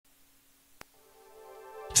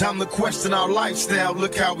Time to question our lifestyle,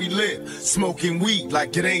 look how we live. Smoking weed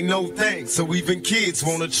like it ain't no thing. So even kids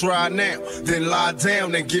wanna try now, then lie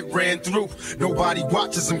down and get ran through. Nobody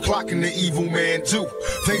watches them clocking the evil man do.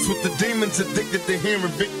 Faced with the demons, addicted to hearing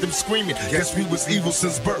victims screaming. Guess we was evil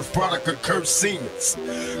since birth, product of cursed seemens.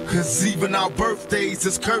 Cause even our birthdays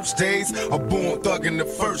is cursed days. A born thug in the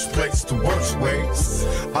first place, the worst ways.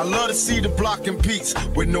 I love to see the block in peace,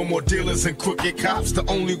 with no more dealers and crooked cops. The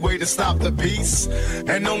only way to stop the beast,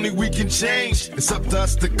 and only we can change. It's up to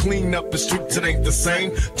us to clean up the streets, it ain't the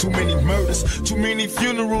same. Too many murders, too many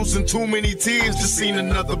funerals, and too many tears. Just seen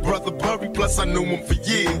another brother buried, plus I knew him for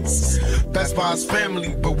years. That's by his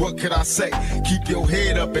family, but what could I say? Keep your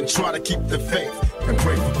head up and try to keep the faith, and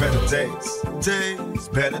pray for better days. Days,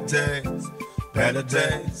 better days, better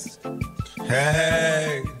days.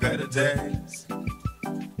 Hey, better days.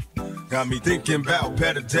 Got me thinking about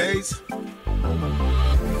better days.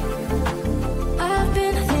 I've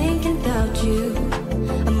been thinking about you.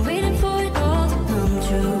 I'm waiting for it all to come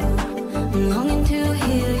true. I'm longing to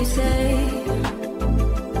hear you say,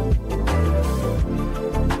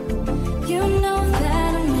 you know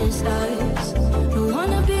that I miss us. Don't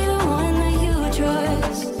wanna be the one that you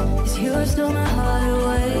trust, 'cause you stole my heart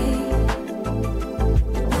away.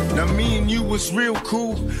 Now me and you was real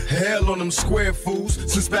cool, hell on them square fools.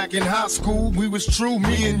 Since back in high school, we was true,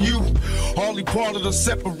 me and you. Hardly parted or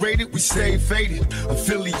separated, we stayed faded.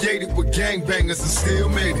 Affiliated with gangbangers and still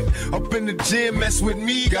made it. Up in the gym, mess with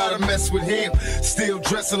me, gotta mess with him. Still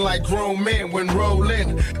dressing like grown men when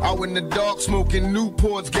rolling. Out in the dark, smoking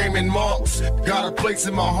Newports, gaming marks. Got a place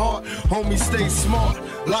in my heart, homie, stay smart.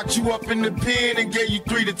 Locked you up in the pen and gave you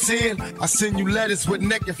 3 to 10. I send you letters with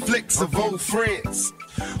naked flicks of old friends.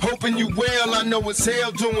 Hoping you well, I know it's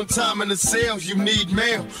hell doing time in the cells. You need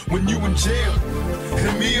mail when you in jail.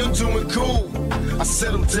 And me, I'm doing cool. I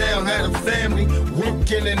settled down, had a family,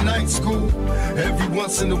 working in night school. Every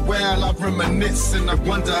once in a while I reminisce, and I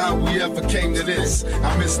wonder how we ever came to this.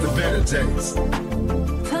 I miss the better days.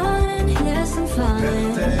 Fine, yes I'm fine.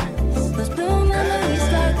 Better days. Those blue memories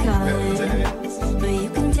start calling, but you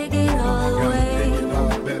can take it all away.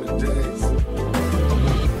 Better days.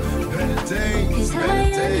 Better days. 'Cause I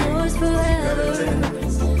am yours forever.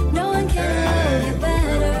 No one can love you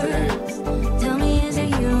better. Tell me, is it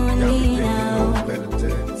you and me now?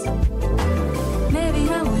 Maybe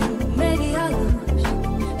I win, maybe I lose,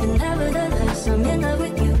 but nevertheless I'm in love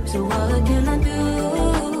with you. So what can I do?